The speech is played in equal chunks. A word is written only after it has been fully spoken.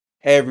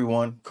Hey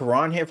everyone,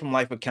 Karan here from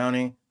Life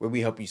Accounting, where we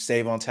help you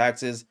save on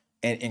taxes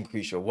and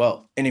increase your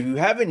wealth. And if you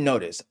haven't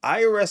noticed,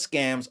 IRS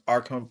scams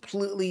are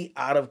completely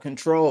out of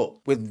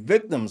control, with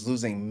victims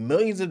losing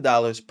millions of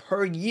dollars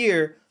per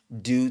year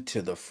due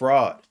to the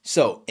fraud.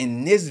 So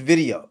in this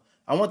video,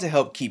 I want to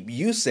help keep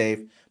you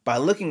safe by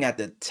looking at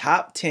the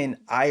top 10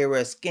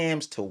 IRS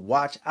scams to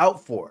watch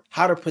out for,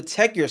 how to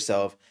protect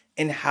yourself,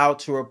 and how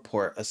to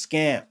report a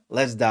scam.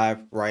 Let's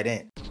dive right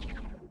in.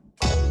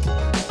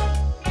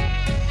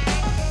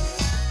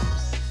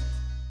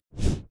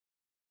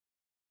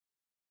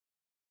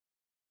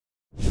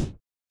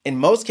 In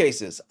most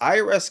cases,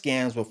 IRS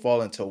scams will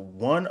fall into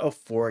one of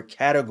four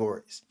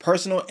categories.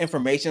 Personal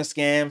information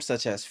scams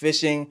such as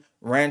phishing,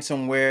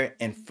 ransomware,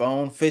 and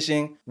phone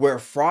phishing, where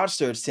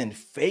fraudsters send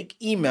fake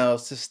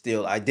emails to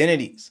steal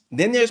identities.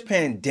 Then there's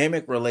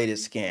pandemic-related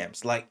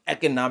scams like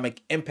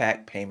economic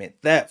impact payment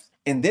theft.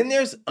 And then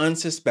there's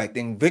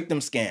unsuspecting victim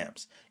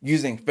scams,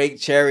 using fake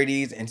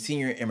charities and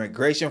senior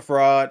immigration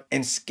fraud,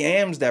 and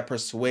scams that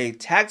persuade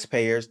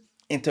taxpayers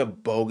into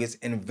bogus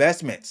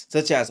investments,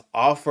 such as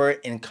offer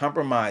and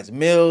compromise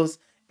mills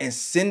and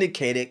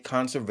syndicated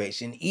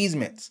conservation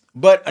easements.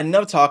 But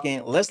enough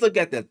talking, let's look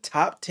at the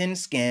top 10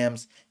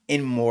 scams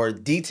in more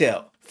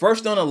detail.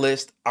 First on the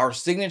list, our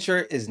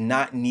signature is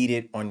not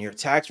needed on your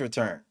tax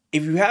return.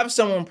 If you have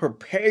someone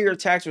prepare your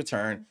tax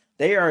return,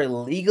 they are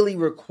legally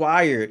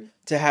required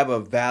to have a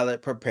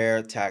valid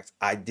prepared tax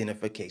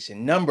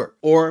identification number,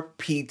 or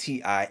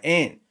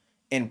PTIN,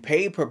 and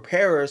paid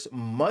preparers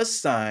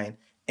must sign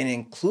and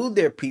include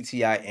their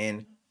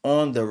PTIN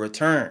on the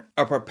return.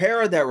 A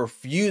preparer that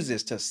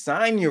refuses to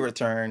sign your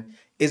return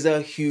is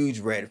a huge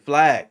red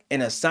flag,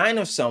 and a sign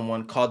of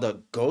someone called a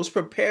ghost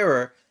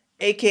preparer,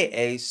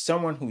 aka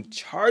someone who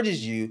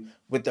charges you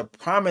with the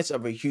promise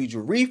of a huge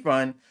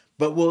refund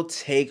but will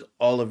take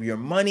all of your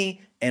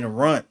money and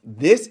run.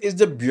 This is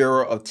the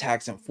Bureau of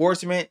Tax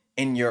Enforcement,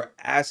 and your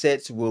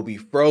assets will be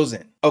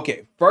frozen.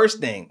 Okay, first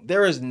thing,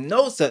 there is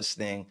no such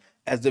thing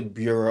as the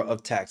Bureau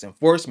of Tax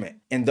Enforcement.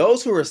 And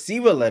those who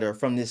receive a letter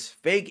from this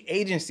fake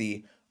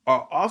agency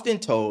are often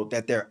told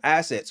that their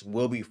assets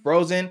will be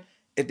frozen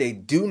if they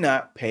do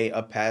not pay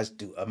a past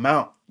due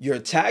amount. Your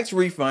tax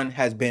refund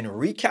has been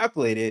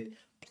recalculated.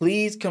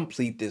 Please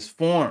complete this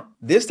form.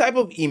 This type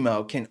of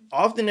email can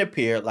often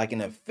appear like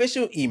an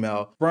official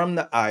email from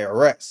the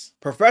IRS.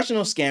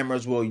 Professional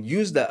scammers will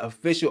use the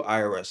official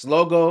IRS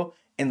logo,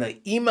 and the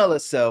email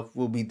itself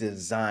will be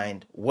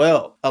designed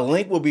well. A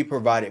link will be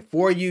provided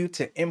for you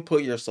to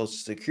input your social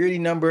security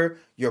number,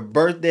 your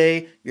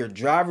birthday, your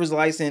driver's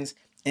license,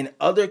 and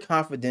other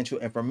confidential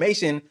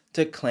information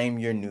to claim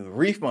your new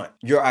refund.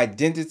 Your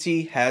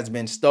identity has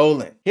been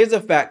stolen. Here's a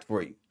fact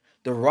for you.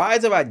 The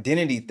rise of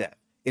identity theft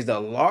is a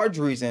large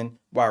reason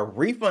why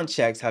refund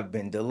checks have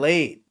been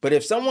delayed. But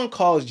if someone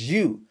calls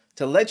you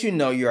to let you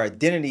know your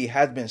identity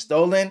has been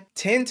stolen,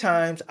 10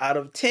 times out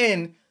of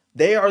 10,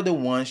 they are the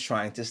ones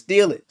trying to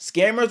steal it.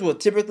 Scammers will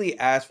typically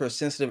ask for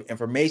sensitive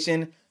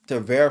information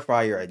to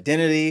verify your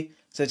identity,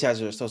 such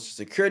as your social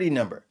security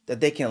number, that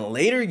they can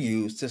later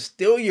use to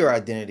steal your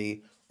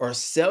identity or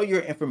sell your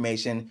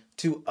information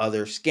to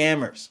other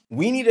scammers.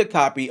 We need a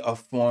copy of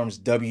Forms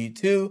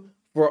W-2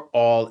 for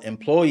all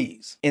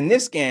employees. In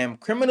this scam,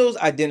 criminals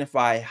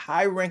identify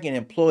high-ranking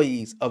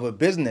employees of a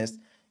business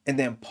and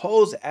then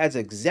pose as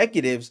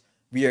executives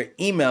via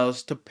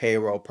emails to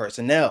payroll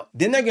personnel.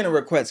 Then they're going to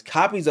request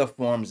copies of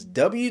Forms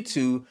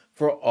W-2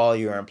 for all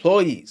your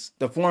employees.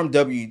 The Form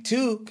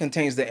W-2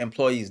 contains the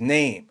employee's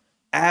name,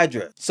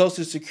 address,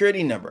 social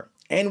security number,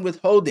 and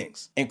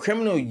withholdings. And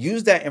criminals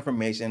use that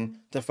information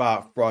to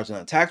file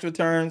fraudulent tax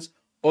returns,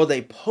 or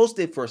they post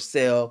it for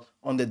sale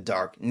on the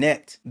dark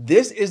net.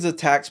 This is the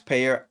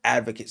Taxpayer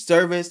Advocate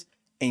Service,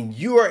 and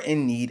you are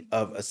in need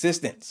of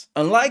assistance.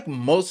 Unlike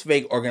most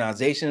fake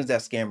organizations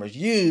that scammers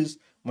use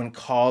when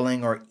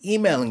calling or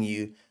emailing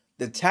you,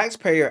 the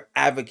Taxpayer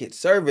Advocate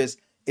Service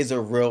is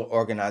a real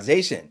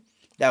organization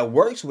that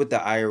works with the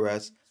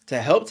IRS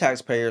to help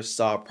taxpayers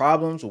solve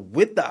problems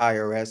with the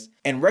IRS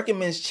and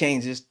recommends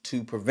changes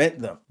to prevent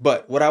them.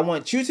 But what I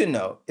want you to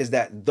know is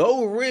that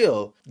though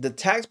real, the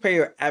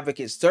Taxpayer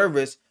Advocate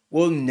Service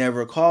will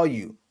never call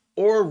you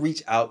or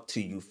reach out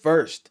to you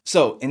first.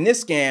 So in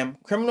this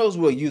scam, criminals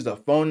will use a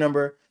phone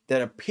number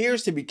that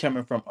appears to be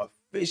coming from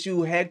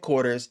official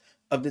headquarters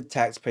of the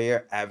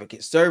Taxpayer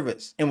Advocate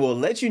Service and will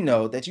let you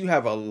know that you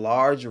have a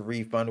large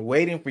refund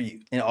waiting for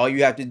you. And all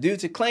you have to do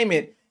to claim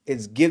it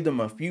is give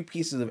them a few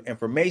pieces of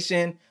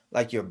information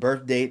like your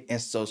birth date and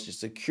social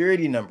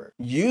security number.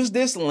 Use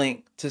this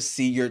link to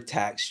see your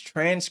tax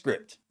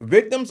transcript.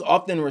 Victims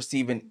often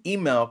receive an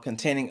email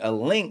containing a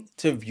link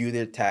to view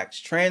their tax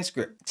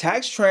transcript.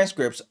 Tax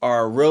transcripts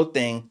are a real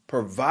thing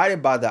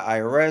provided by the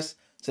IRS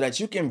so that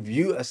you can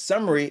view a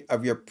summary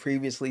of your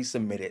previously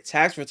submitted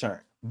tax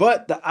return.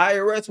 But the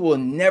IRS will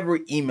never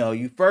email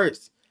you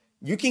first.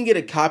 You can get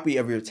a copy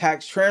of your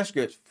tax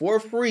transcripts for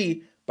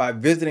free by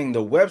visiting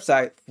the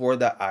website for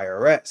the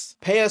IRS.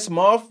 Pay a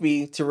small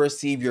fee to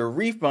receive your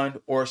refund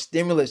or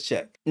stimulus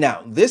check.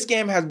 Now, this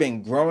scam has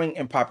been growing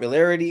in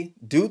popularity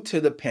due to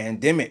the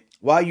pandemic.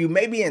 While you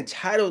may be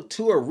entitled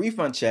to a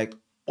refund check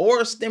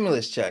or a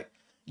stimulus check,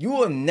 you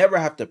will never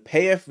have to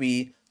pay a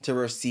fee to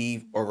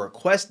receive or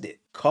request it.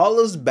 Call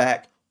us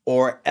back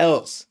or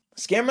else.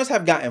 Scammers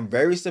have gotten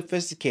very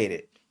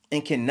sophisticated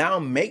and can now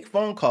make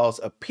phone calls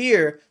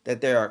appear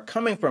that they are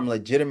coming from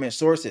legitimate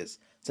sources,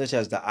 such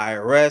as the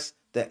IRS,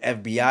 the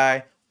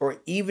FBI, or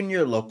even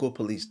your local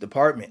police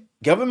department.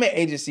 Government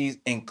agencies,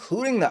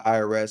 including the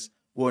IRS,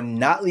 will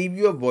not leave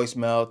you a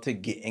voicemail to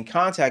get in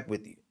contact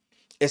with you,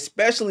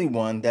 especially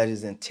one that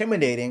is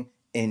intimidating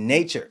in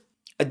nature.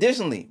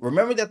 Additionally,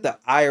 remember that the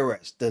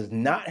IRS does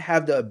not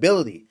have the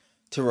ability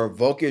to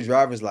revoke your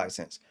driver's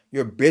license,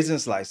 your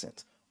business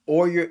license,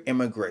 or your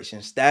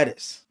immigration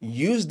status.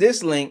 Use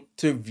this link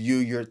to view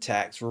your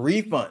tax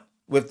refund.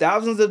 With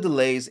thousands of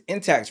delays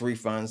in tax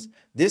refunds,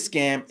 this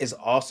scam is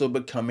also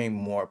becoming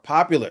more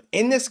popular.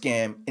 In this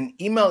scam, an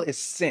email is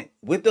sent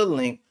with a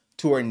link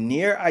to a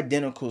near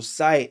identical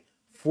site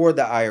for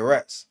the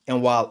IRS.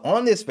 And while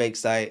on this fake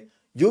site,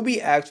 you'll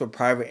be asked for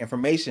private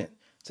information,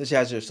 such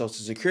as your social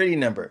security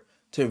number,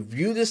 to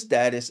view the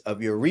status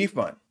of your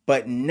refund.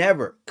 But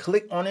never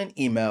click on an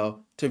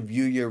email to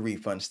view your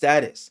refund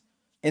status.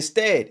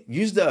 Instead,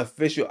 use the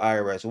official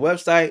IRS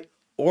website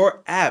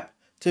or app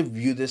to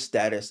view the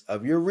status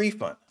of your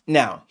refund.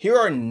 Now, here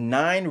are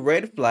 9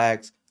 red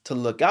flags to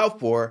look out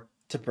for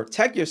to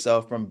protect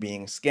yourself from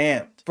being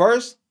scammed.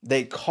 First,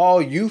 they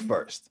call you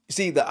first. You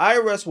see, the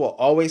IRS will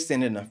always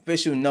send an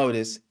official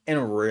notice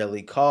and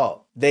rarely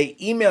call. They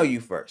email you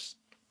first.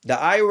 The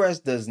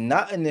IRS does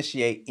not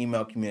initiate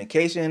email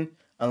communication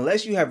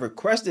unless you have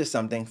requested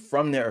something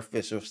from their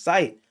official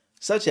site,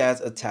 such as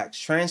a tax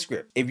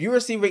transcript. If you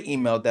receive an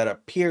email that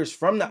appears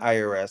from the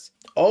IRS,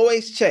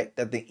 always check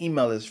that the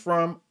email is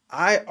from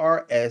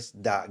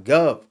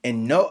irs.gov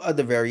and no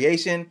other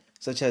variation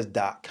such as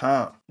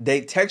 .com.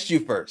 They text you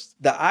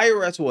first. The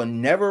IRS will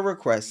never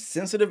request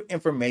sensitive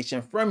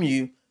information from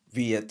you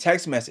via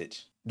text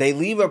message. They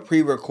leave a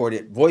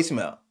pre-recorded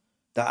voicemail.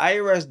 The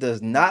IRS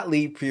does not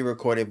leave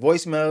pre-recorded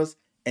voicemails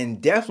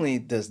and definitely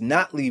does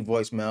not leave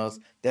voicemails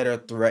that are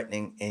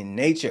threatening in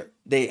nature.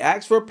 They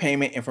ask for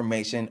payment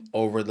information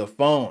over the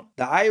phone.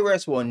 The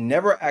IRS will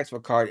never ask for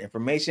card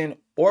information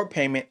or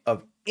payment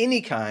of any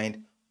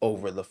kind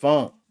over the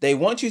phone. They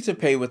want you to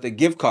pay with a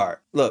gift card.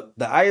 Look,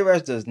 the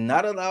IRS does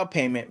not allow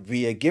payment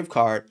via gift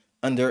card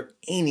under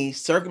any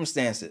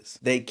circumstances.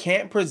 They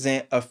can't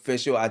present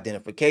official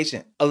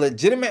identification. A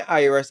legitimate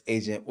IRS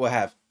agent will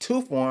have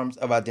 2 forms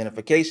of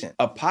identification,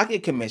 a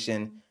pocket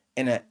commission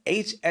and an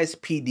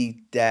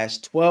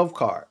HSPD-12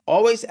 card.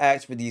 Always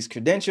ask for these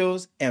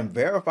credentials and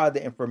verify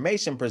the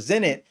information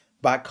presented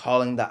by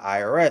calling the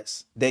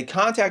IRS. They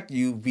contact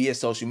you via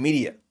social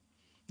media.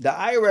 The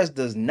IRS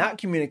does not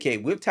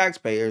communicate with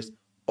taxpayers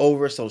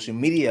over social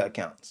media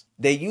accounts.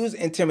 They use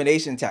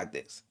intimidation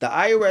tactics. The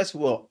IRS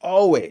will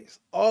always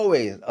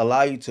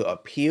allow you to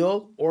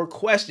appeal or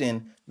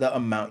question the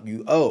amount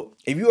you owe.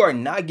 If you are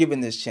not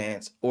given this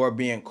chance or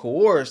being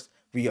coerced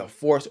via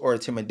force or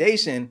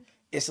intimidation,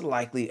 it's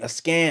likely a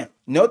scam.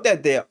 Note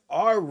that there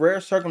are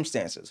rare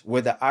circumstances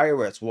where the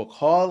IRS will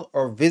call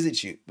or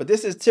visit you, but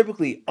this is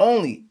typically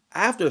only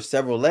after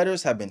several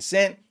letters have been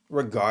sent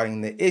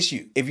regarding the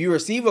issue. If you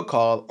receive a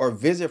call or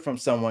visit from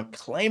someone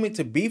claiming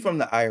to be from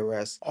the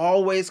IRS,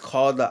 always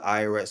call the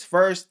IRS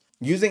first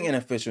using an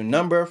official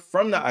number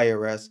from the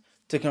IRS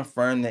to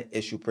confirm the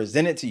issue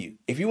presented to you.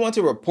 If you want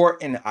to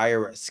report an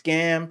IRS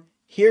scam,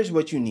 here's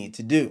what you need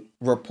to do.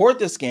 Report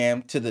the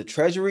scam to the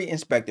Treasury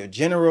Inspector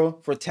General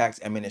for Tax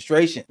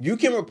Administration. You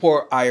can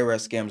report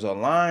IRS scams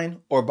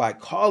online or by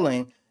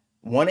calling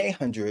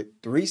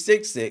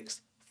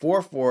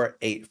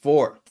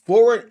 1-800-366-4484.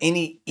 Forward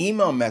any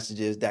email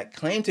messages that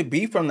claim to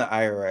be from the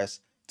IRS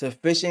to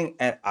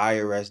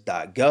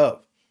phishing@irs.gov.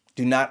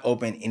 Do not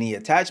open any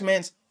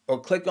attachments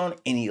or click on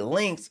any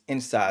links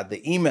inside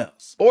the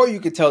emails. Or you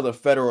could tell the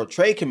Federal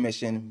Trade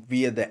Commission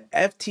via the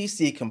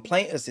FTC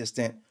Complaint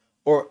Assistant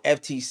or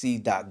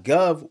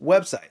ftc.gov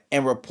website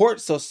and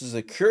report Social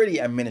Security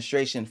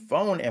Administration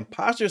phone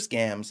imposter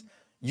scams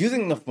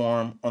using the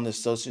form on the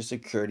Social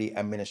Security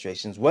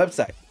Administration's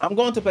website. I'm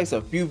going to place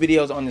a few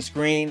videos on the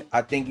screen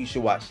I think you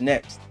should watch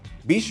next.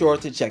 Be sure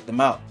to check them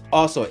out.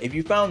 Also, if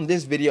you found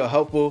this video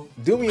helpful,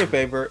 do me a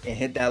favor and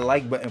hit that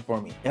like button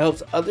for me. It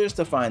helps others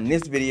to find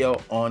this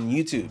video on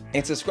YouTube.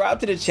 And subscribe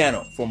to the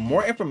channel for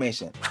more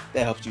information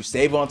that helps you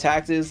save on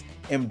taxes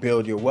and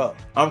build your wealth.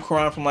 I'm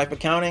Karan from Life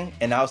Accounting,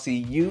 and I'll see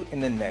you in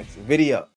the next video.